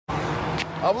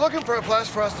I'm looking for a place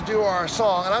for us to do our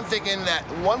song, and I'm thinking that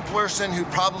one person who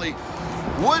probably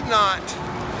would not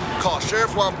call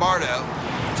Sheriff Lombardo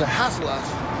to hassle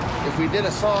us if we did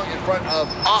a song in front of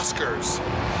Oscars.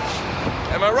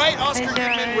 Am I right, Oscar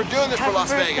Goodman? We're doing this for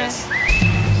Las Vegas.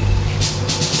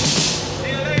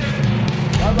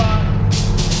 Bye-bye.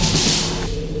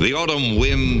 The autumn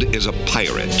wind is a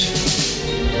pirate,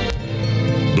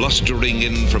 blustering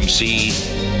in from sea.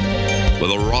 With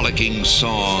a rollicking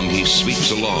song, he sweeps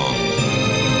along,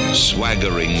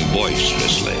 swaggering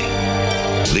boisterously.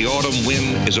 The autumn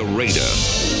wind is a raider,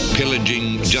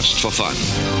 pillaging just for fun.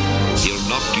 He'll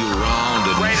knock you round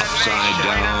and upside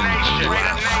down and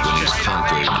laugh when he's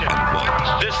conquered and won.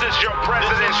 This is your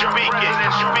president speaking.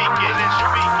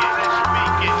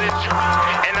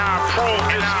 And I approve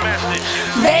this message.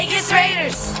 Vegas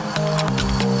Raiders,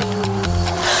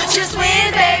 just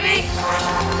win, baby.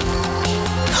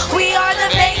 We are the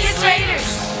Vegas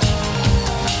Raiders.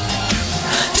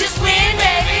 Just win,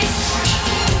 baby.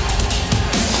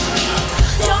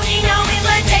 Don't need no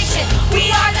invitation.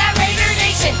 We are that Raider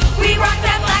Nation. We rock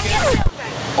that black and silver.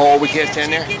 Oh, we can't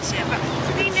stand there?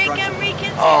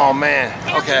 Oh, man.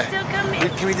 Okay.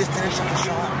 Can we just finish up the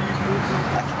shot?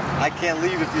 I can't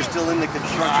leave if you're still in the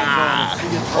construction zone.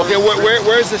 Okay,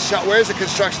 where's the shot? Where's the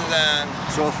construction zone?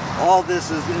 So if all this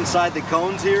is inside the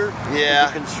cones here, yeah,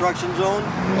 the construction zone.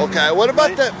 Okay, what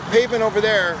about the pavement over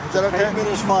there? Is that okay? Pavement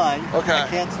is fine. Okay. I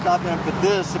can't stop them, but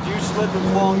this, if you slip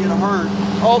and fall and get hurt,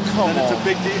 then it's a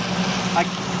big deal.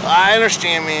 I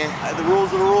understand, man. The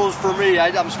rules are the rules for me.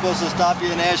 I'm supposed to stop you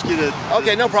and ask you to.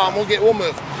 Okay, no problem. We'll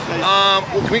move.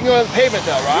 We can go on the pavement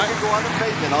though, right? You can go on the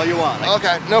pavement all you want.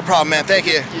 Okay, no problem, man. Thank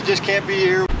you. You just can't be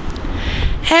here.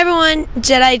 Hey everyone,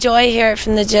 Jedi Joy here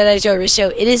from the Jedi Joy Show.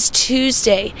 It is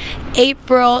Tuesday,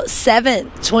 April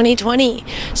 7th, 2020.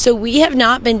 So we have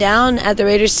not been down at the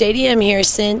Raiders Stadium here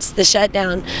since the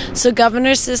shutdown. So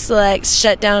Governor Sisolak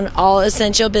shut down all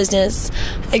essential business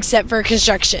except for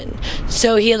construction.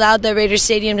 So he allowed the Raiders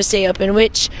Stadium to stay open,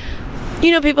 which,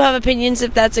 you know, people have opinions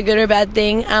if that's a good or bad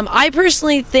thing. I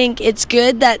personally think it's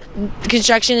good that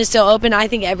construction is still open. I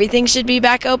think everything should be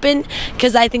back open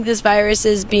because I think this virus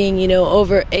is being, you know,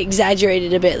 over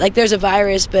exaggerated a bit. Like there's a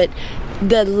virus, but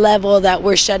the level that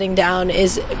we're shutting down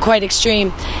is quite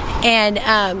extreme. And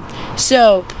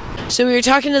so we were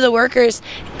talking to the workers,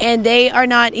 and they are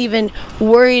not even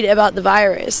worried about the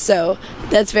virus. So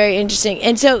that's very interesting.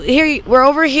 And so here we're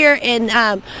over here, and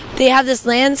they have this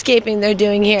landscaping they're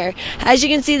doing here. As you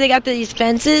can see, they got these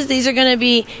fences. These are going to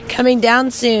be coming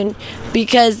down soon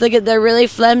because look at, they're really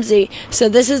flimsy. So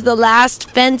this is the last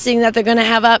fencing that they're going to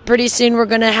have up. Pretty soon we're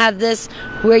going to have this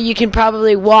where you can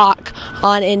probably walk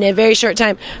on in a very short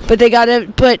time. But they got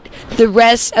to put the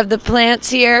rest of the plants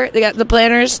here. They got the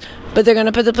planters, but they're going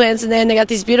to put the plants in there, and they got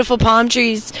these beautiful palm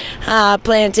trees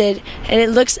planted, and it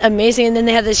looks amazing. And then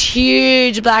they have this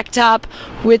huge blacktop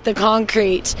with the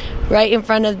concrete right in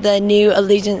front of the new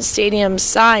Allegiant Stadium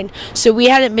sign. So we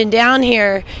hadn't been down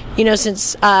here, you know,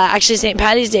 since actually St.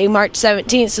 Paddy's Day, March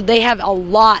 17th. So they have a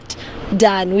lot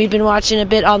done. We've been watching a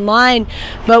bit online,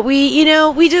 but we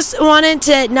just wanted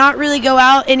to not really go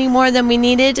out any more than we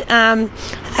needed.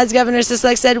 As Governor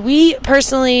Sisolak said, we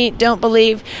personally don't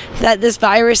believe that this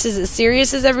virus is as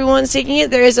serious as everyone's taking it.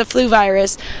 There is a flu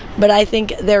virus, but I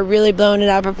think they're really blowing it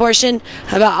out of proportion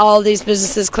about all these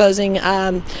businesses closing.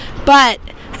 But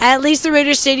at least the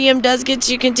Raiders Stadium does get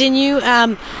to continue. You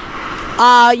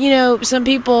know, some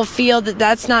people feel that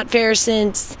that's not fair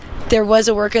since there was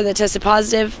a worker that tested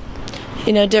positive.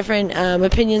 You know, different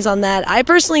opinions on that. I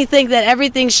personally think that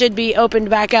everything should be opened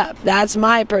back up. That's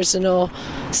my personal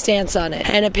stance on it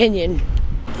and opinion.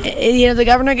 You know, the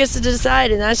governor gets to decide,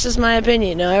 and that's just my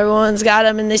opinion. You know, everyone's got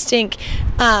them and they stink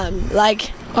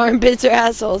like armpits or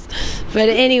assholes. But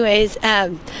anyways,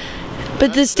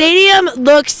 but the stadium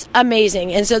looks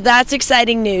amazing, and so that's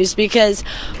exciting news because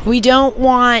we don't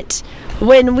want...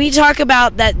 When we talk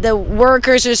about that the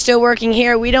workers are still working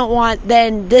here, we don't want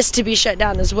then this to be shut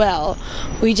down as well.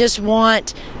 We just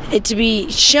want it to be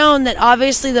shown that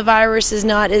obviously the virus is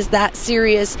not as that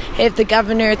serious if the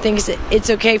governor thinks it's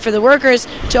okay for the workers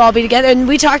to all be together. And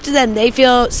we talk to them. They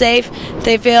feel safe.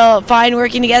 They feel fine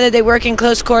working together. They work in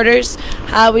close quarters.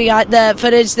 We got the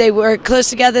footage. They work close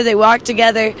together. They walk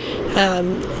together.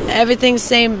 Everything's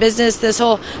same business. This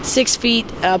whole 6 feet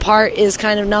apart is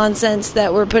kind of nonsense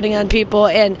that we're putting on people.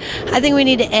 And I think we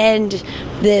need to end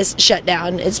this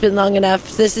shutdown. It's been long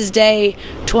enough. This is day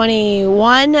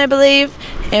 21, I believe,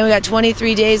 and we got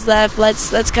 23 days left. Let's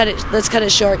cut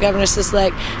it short, Governor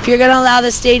Sisolak. If you're going to allow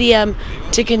the stadium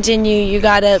to continue, you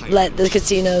got to let the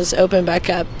casinos open back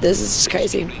up. This is just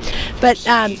crazy. But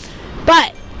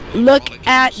Look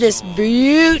at this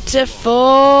beautiful.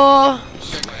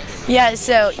 Yeah,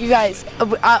 so you guys,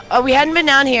 we hadn't been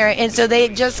down here, and so they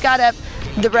just got up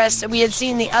the rest. We had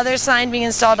seen the other sign being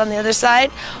installed on the other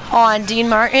side on Dean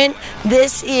Martin.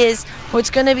 This is what's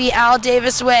going to be Al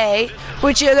Davis Way,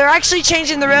 which they're actually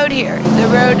changing the road here. The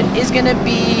road is going to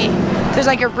be, there's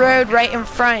like a road right in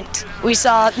front. We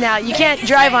saw, now you can't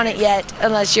drive on it yet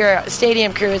unless you're a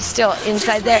stadium crew. It's still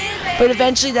inside there, but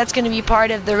eventually that's going to be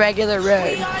part of the regular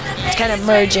road. It's kind of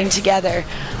merging together.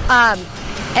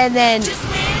 And then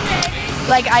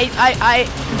like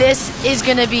this is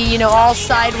going to be, you know, all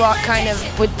sidewalk kind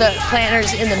of with the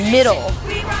planters in the middle.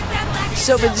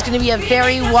 So it's going to be a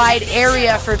very wide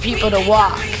area for people to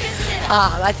walk.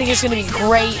 I think it's going to be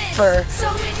great for,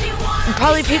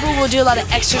 probably people will do a lot of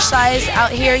exercise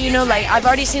out here, you know, like I've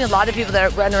already seen a lot of people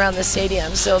that run around the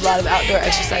stadium, so a lot of outdoor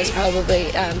exercise, probably,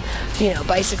 you know,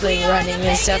 bicycling, running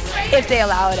and stuff, if they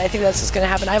allow it. I think that's what's going to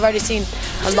happen. I've already seen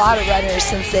a lot of runners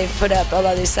since they've put up a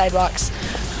lot of these sidewalks.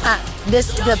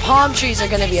 The palm trees are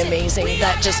going to be amazing.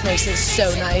 That just makes it so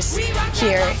nice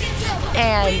here.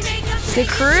 And the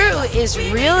crew is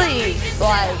really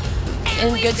like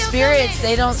in good spirits.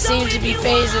 They don't seem to be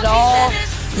fazed at all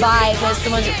by this. The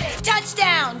ones that,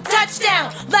 touchdown,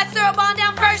 touchdown, let's throw a ball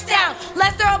down, first down,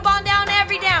 let's throw a ball down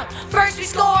every down. First we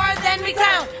score, then we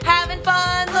clown, having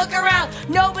fun, look around.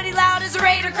 Nobody loud as a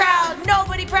Raider crowd,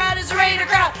 nobody proud as a Raider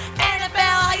crowd. NFL,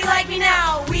 how you like me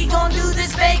now? We gon' do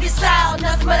this Vegas style,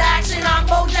 nothing but action. I'm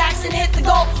Bo Jackson, hit the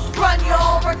goal, run you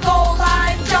over, goal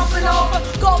line, jumping over,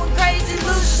 going crazy,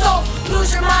 lose your soul,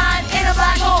 lose your mind in a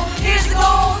black hole. Here's the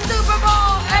goal, Super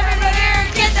Bowl, everybody here,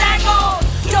 get that goal.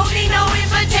 Don't need no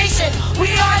invitation, we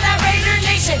are that Raider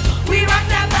Nation. We rock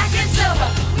that black and silver,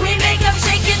 we make them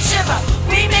shake and shiver,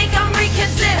 we make them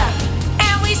reconsider,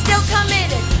 and we still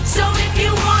committed. So if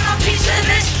you want a piece of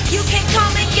this, you can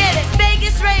come and get it.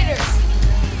 Vegas Raiders,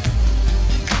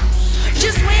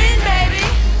 just win, baby.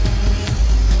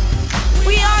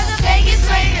 We are the Vegas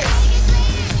Raiders,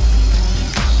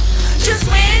 just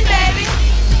win, baby.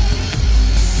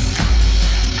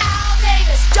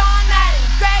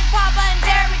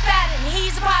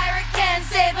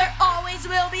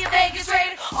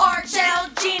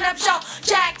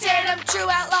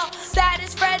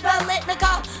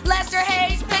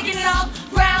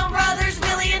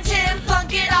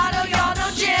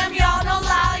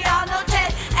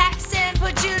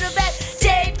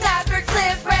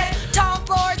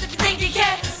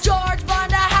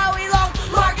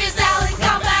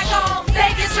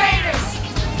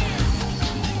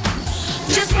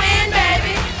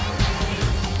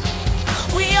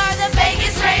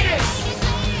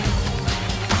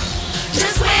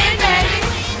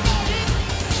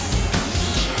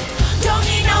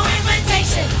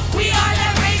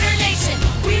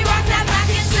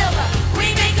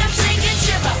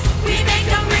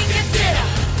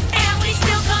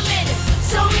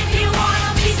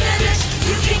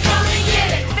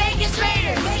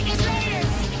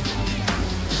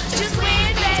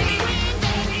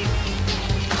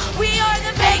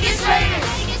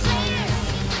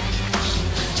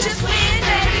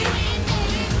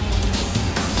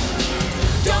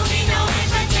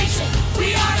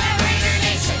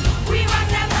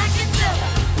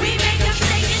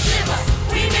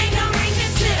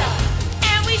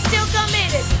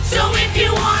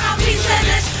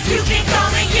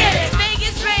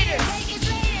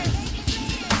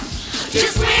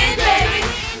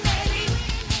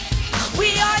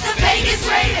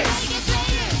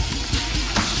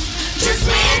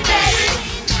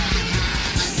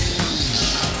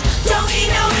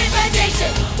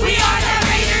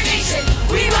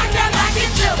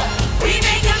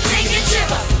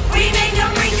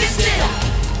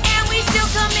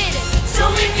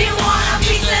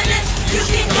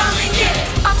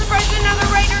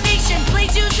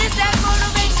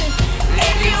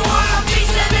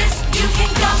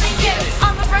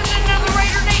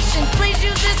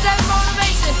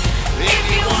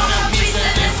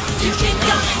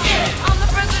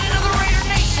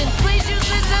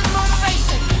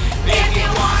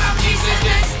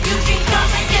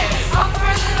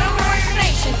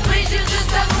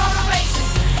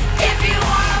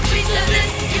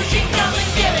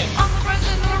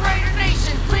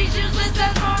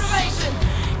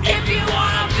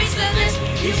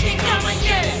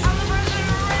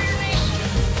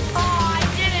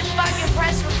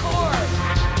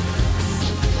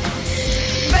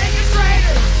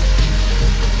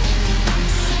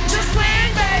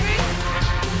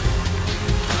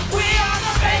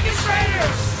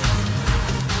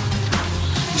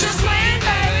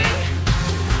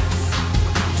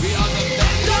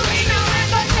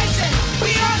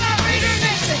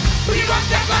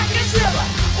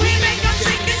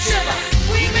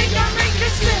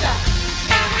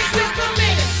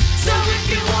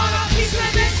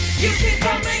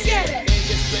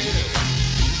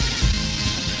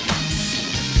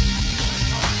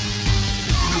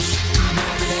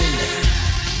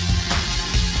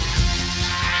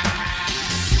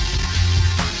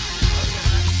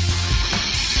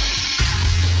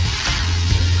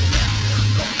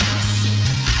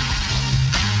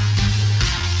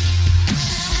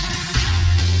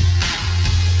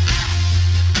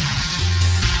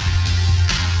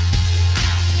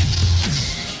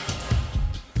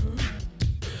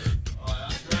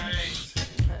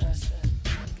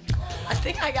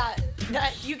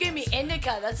 you gave me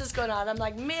indica. That's what's going on. I'm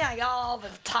like, man, I got all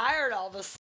tired all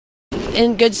this.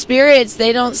 In good spirits,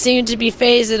 they don't seem to be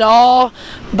fazed at all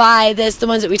by this, the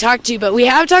ones that we talked to, but we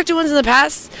have talked to ones in the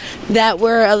past that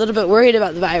were a little bit worried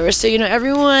about the virus. So, you know,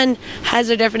 everyone has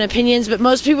their different opinions, but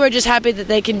most people are just happy that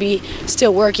they can be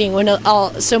still working when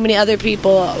so many other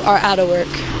people are out of work.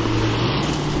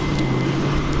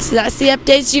 So that's the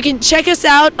updates. You can check us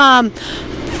out.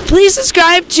 Please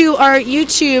subscribe to our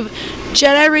YouTube,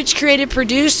 Jedi Rich Creative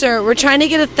Producer. We're trying to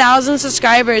get 1,000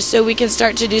 subscribers so we can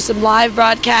start to do some live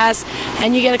broadcasts,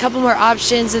 and you get a couple more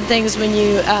options and things when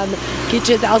you get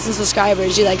to 1,000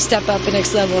 subscribers. You like step up the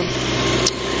next level.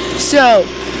 So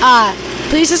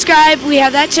please subscribe. We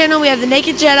have that channel. We have the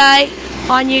Naked Jedi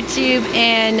on YouTube,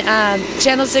 and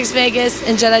Channel 6 Vegas,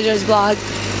 and Jedi Joe's blog.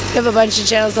 We have a bunch of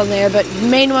channels on there, but the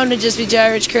main one would just be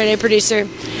Jedi Rich Creative Producer.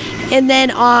 And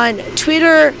then on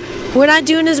Twitter, we're not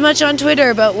doing as much on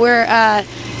Twitter, but we're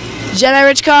Jedi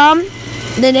Rich.com,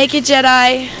 The Naked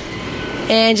Jedi,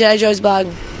 and Jedi Joe's blog.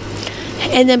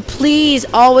 And then please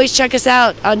always check us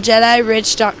out on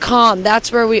JediRich.com.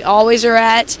 That's where we always are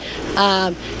at.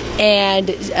 And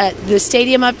the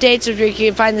stadium updates, where you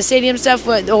can find the stadium stuff,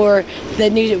 or the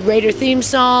new Raider theme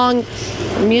song,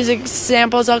 music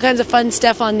samples, all kinds of fun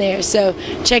stuff on there. So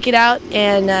check it out,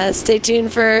 and stay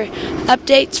tuned for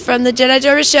updates from the Jedi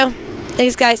Joe Show.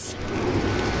 Thanks, guys.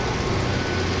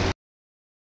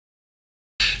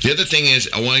 The other thing is,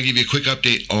 I want to give you a quick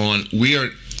update on,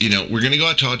 we're going to go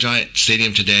out to Allegiant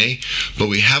Stadium today, but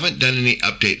we haven't done any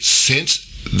updates since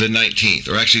the 19th,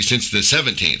 or actually since the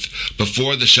 17th,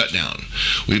 before the shutdown.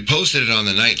 We posted it on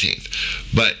the 19th,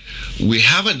 but we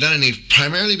haven't done any,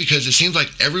 primarily because it seems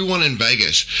like everyone in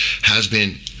Vegas has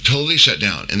been totally shut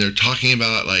down, and they're talking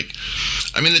about, like,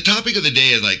 I mean, the topic of the day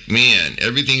is like, man,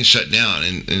 everything's shut down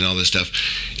and all this stuff,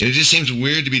 and it just seems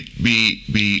weird to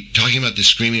be talking about the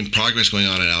screaming progress going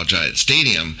on at Allegiant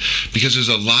Stadium, because there's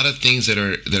a lot of things that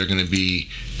are going to be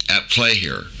at play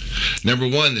here. Number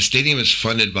one, the stadium is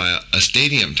funded by a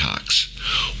stadium tax.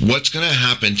 What's going to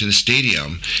happen to the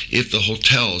stadium if the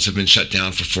hotels have been shut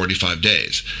down for 45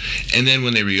 days? And then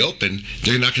when they reopen,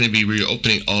 they're not going to be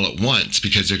reopening all at once,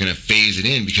 because they're going to phase it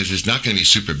in, because it's not going to be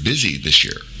super busy this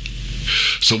year.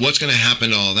 So what's going to happen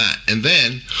to all that? And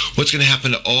then what's going to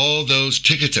happen to all those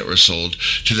tickets that were sold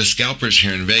to the scalpers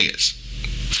here in Vegas?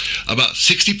 About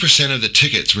 60% of the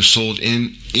tickets were sold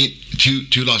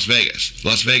to Las Vegas.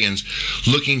 Las Vegans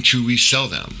looking to resell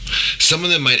them. Some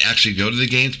of them might actually go to the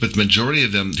games, but the majority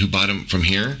of them who bought them from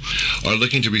here are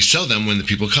looking to resell them when the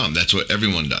people come. That's what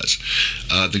everyone does.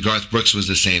 The Garth Brooks was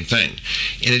the same thing.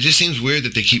 And it just seems weird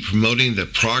that they keep promoting the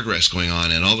progress going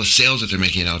on and all the sales that they're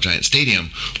making at Allegiant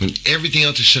Stadium when everything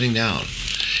else is shutting down.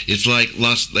 It's like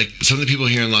some of the people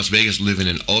here in Las Vegas live in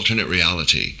an alternate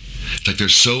reality. It's like they're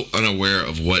so unaware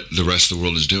of what the rest of the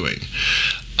world is doing.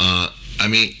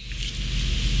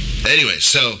 Anyway,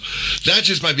 so that's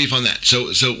just my beef on that.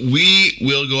 So we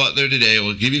will go out there today.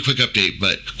 We'll give you a quick update,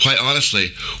 but quite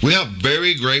honestly, we have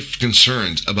very grave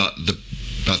concerns about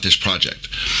this project.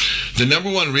 The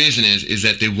number one reason is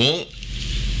that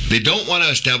they don't want to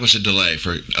establish a delay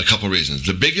for a couple reasons.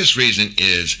 The biggest reason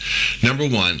is, number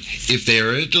one, if they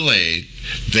are delayed,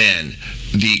 then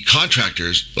the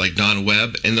contractors like Don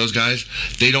Webb and those guys,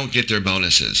 they don't get their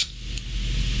bonuses.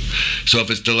 So if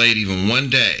it's delayed even one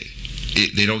day,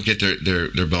 they don't get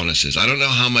their bonuses. I don't know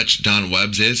how much Don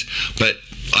Webb's is, but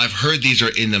I've heard these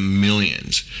are in the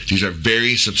millions. These are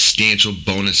very substantial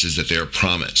bonuses that they are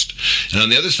promised. And on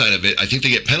the other side of it, I think they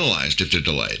get penalized if they're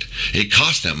delayed. It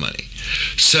costs them money.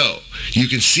 So you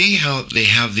can see how they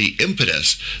have the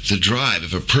impetus, the drive.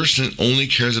 If a person only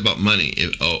cares about money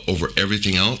over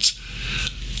everything else,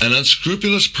 an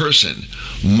unscrupulous person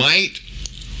might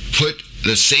put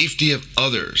the safety of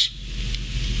others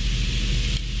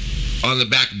on the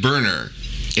back burner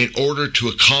in order to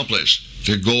accomplish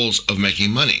their goals of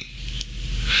making money.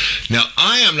 Now,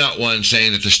 I am not one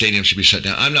saying that the stadium should be shut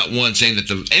down. I'm not one saying that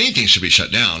anything should be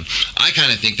shut down. I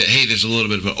kind of think that, hey, there's a little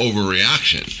bit of an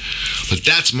overreaction. But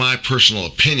that's my personal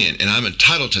opinion, and I'm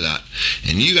entitled to that.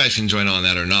 And you guys can join on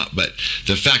that or not. But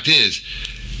the fact is,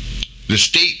 the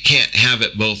state can't have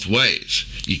it both ways.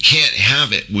 You can't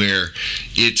have it where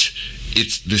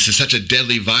this is such a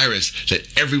deadly virus that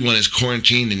everyone is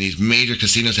quarantined and these major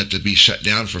casinos have to be shut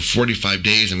down for 45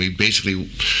 days, and we basically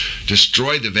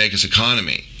destroyed the Vegas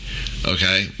economy,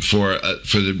 okay, for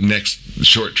the next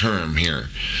short term here,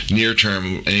 near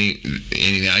term,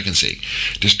 anything I can see.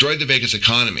 Destroyed the Vegas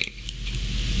economy.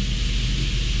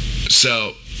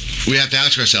 So we have to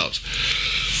ask ourselves,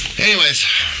 Anyways,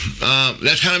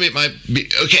 that's kind of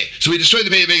okay. So we destroyed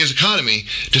the Vegas economy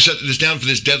to shut this down for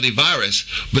this deadly virus.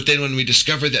 But then when we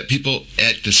discovered that people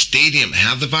at the stadium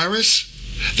have the virus,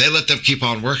 they let them keep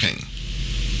on working,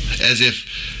 as if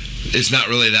it's not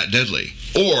really that deadly,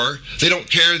 or they don't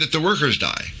care that the workers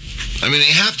die. I mean,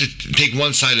 they have to take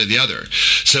one side or the other.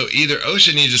 So either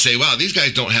OSHA needs to say, wow, these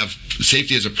guys don't have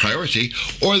safety as a priority,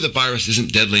 or the virus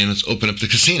isn't deadly and let's open up the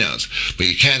casinos. But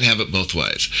you can't have it both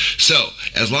ways. So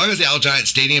as long as the Allegiant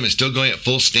Stadium is still going at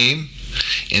full steam,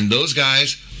 and those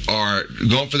guys are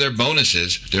going for their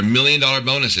bonuses, their $1 million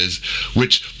bonuses,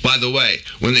 which, by the way,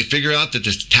 when they figure out that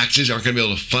the taxes aren't going to be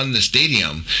able to fund the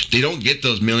stadium, they don't get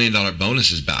those $1 million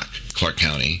bonuses back, Clark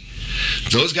County.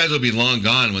 Those guys will be long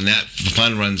gone when that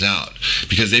fund runs out,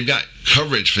 because they've got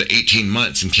coverage for 18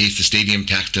 months in case the stadium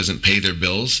tax doesn't pay their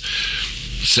bills.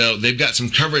 So they've got some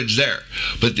coverage there,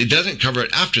 but it doesn't cover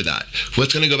it after that.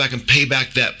 What's going to go back and pay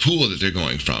back that pool that they're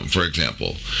going from, for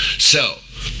example? So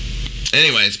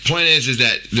anyways, point is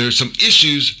that there's some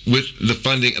issues with the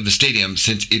funding of the stadium,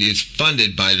 since it is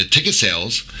funded by the ticket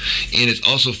sales and it's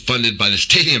also funded by the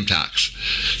stadium tax.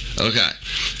 Okay.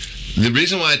 The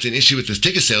reason why it's an issue with the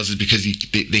ticket sales is because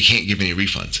they can't give any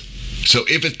refunds. So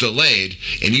if it's delayed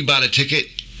and you bought a ticket,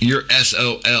 you're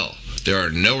SOL. There are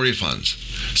no refunds.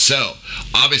 So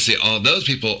obviously all those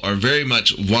people are very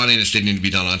much wanting the stadium to be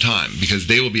done on time, because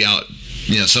they will be out,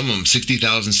 some of them $60,000,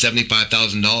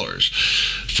 $75,000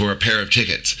 for a pair of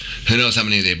tickets. Who knows how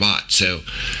many they bought? So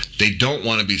they don't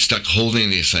want to be stuck holding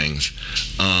these things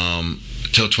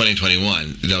till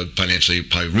 2021. They'll financially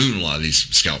probably ruin a lot of these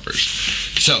scalpers.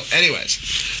 So anyways,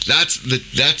 that's the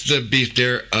beef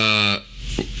there.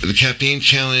 The caffeine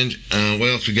challenge. What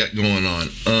else we got going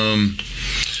on?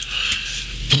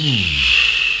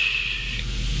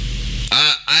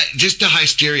 Just the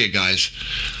hysteria, guys.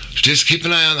 Just keep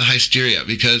an eye on the hysteria,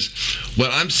 because what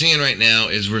I'm seeing right now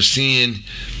is we're seeing,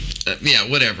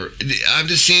 whatever. I'm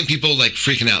just seeing people like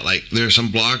freaking out. Like there are some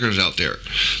bloggers out there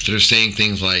that are saying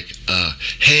things like,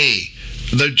 "Hey,"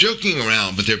 they're joking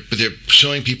around, but they're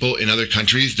showing people in other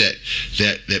countries that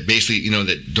basically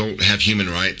that don't have human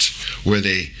rights, where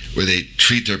they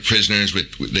treat their prisoners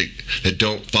that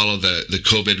don't follow the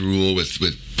COVID rule with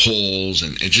polls,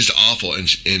 and it's just awful, and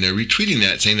they're retweeting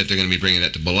that, saying that they're going to be bringing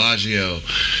that to Bellagio,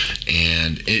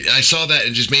 and I saw that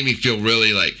and it just made me feel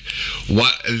really like,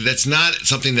 what? That's not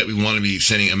something that we want to be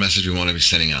sending, a message we want to be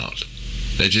sending out.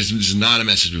 That just is not a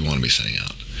message we want to be sending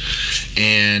out.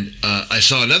 And I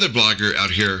saw another blogger out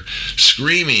here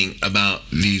screaming about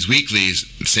these weeklies,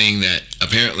 saying that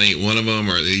apparently one of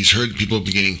them, or he's heard people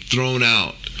be getting thrown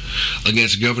out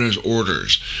against the governor's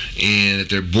orders, and that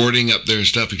they're boarding up their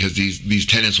stuff because these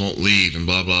tenants won't leave, and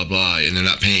blah blah blah, and they're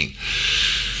not paying.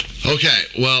 Okay,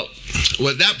 well,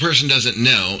 what that person doesn't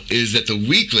know is that the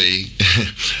weekly,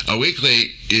 a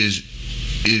weekly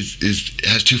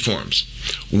has two forms.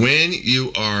 When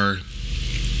you are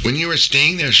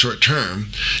staying there short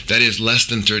term, that is less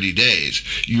than 30 days,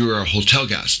 you are a hotel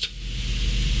guest.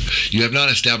 You have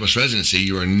not established residency.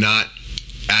 You are not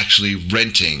actually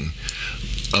renting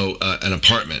an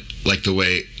apartment like the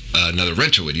way another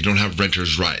renter would. You don't have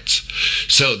renter's rights.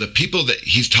 So the people that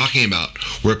he's talking about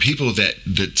were people that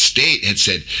the state had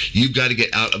said, you've got to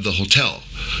get out of the hotel.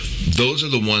 Those are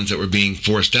the ones that were being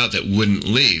forced out, that wouldn't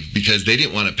leave because they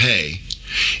didn't want to pay.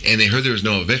 And they heard there was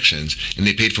no evictions, and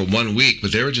they paid for 1 week,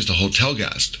 but they were just a hotel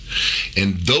guest.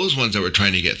 And those ones that were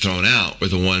trying to get thrown out were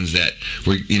the ones that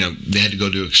were, they had to go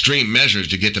to extreme measures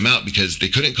to get them out, because they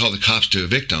couldn't call the cops to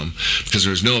evict them because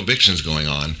there was no evictions going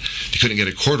on. They couldn't get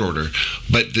a court order,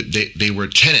 but they were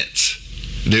tenants.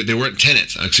 They weren't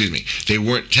tenants, They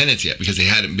weren't tenants yet, because they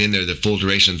hadn't been there the full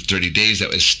duration of 30 days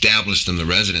that established them the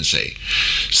residency.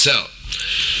 So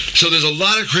there's a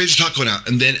lot of crazy talk going on.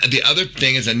 And then the other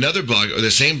thing is another blogger,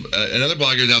 another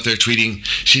blogger is out there tweeting.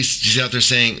 She's out there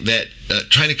saying that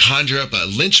trying to conjure up a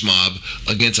lynch mob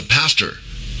against a pastor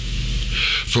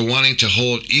for wanting to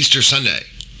hold Easter Sunday.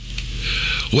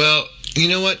 Well, you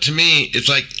know what? To me, it's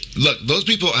like, look, those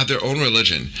people have their own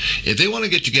religion. If they want to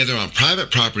get together on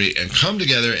private property and come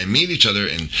together and meet each other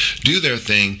and do their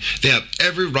thing, they have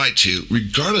every right to,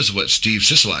 regardless of what Steve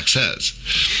Sisolak says.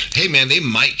 Hey, man, they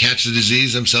might catch the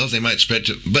disease themselves. They might spread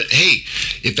to, but hey,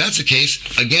 if that's the case,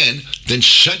 again, then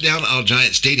shut down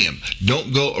Allegiant Stadium.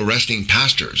 Don't go arresting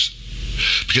pastors.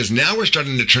 Because now we're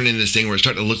starting to turn into this thing where it's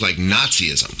starting to look like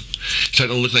Nazism. It's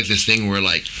starting to look like this thing where,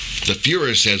 like, the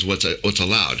Führer says what's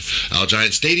allowed.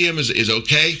 Allegiant Stadium is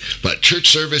okay, but church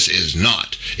service is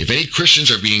not. If any Christians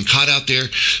are being caught out there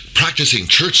practicing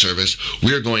church service,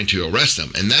 we're going to arrest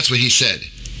them. And that's what he said.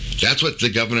 That's what the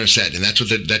governor said, and that's what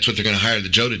they're going to hire the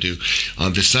Joe to do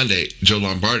on this Sunday. Joe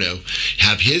Lombardo,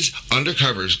 have his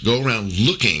undercovers go around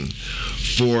looking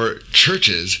for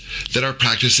churches that are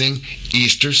practicing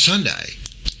Easter Sunday.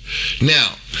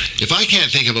 Now, if I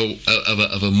can't think of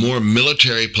a more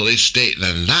military police state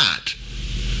than that,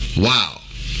 wow.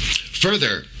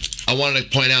 Further, I wanted to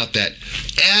point out that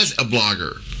as a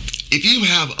blogger, if you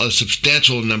have a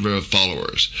substantial number of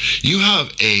followers, you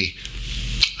have a,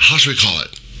 how should we call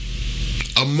it,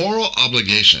 a moral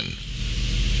obligation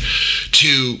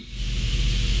to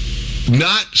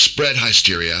not spread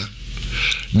hysteria,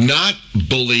 not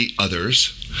bully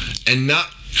others, and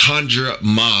not conjure up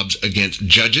mobs against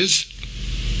judges,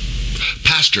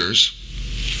 pastors,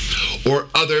 or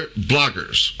other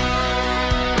bloggers.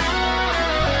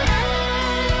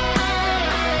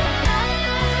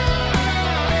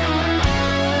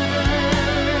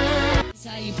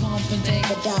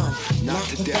 Not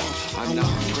to death, I'm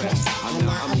not impressed, I'm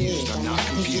not amused, I'm not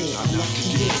confused, I'm not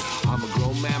confused. I'm a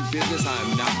grown man business,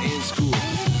 I'm not in school.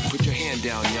 Put your hand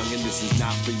down, youngin', this is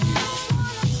not for you.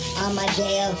 On my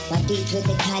jail, my beats with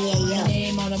the Kanye, yo. Your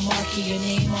name on a marquee, your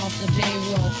name off the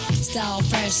payroll. Style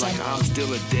fresh like I'm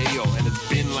still a day-o, and it's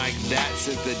been like that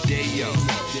since the day-o.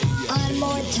 On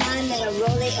more time than a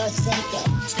Rollie or Seiko.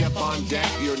 Step on deck,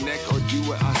 your neck, or do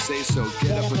what I say so.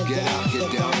 Get up or get out,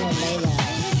 get down and lay low.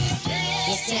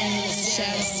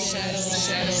 Shadows.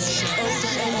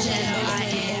 Open Jedi,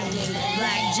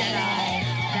 Black Jedi,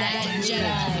 Black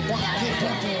Jedi.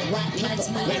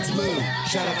 Let's move.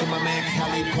 Shout out to my man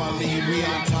Khalid Kwame. We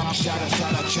on top. Shout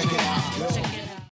out, check it out.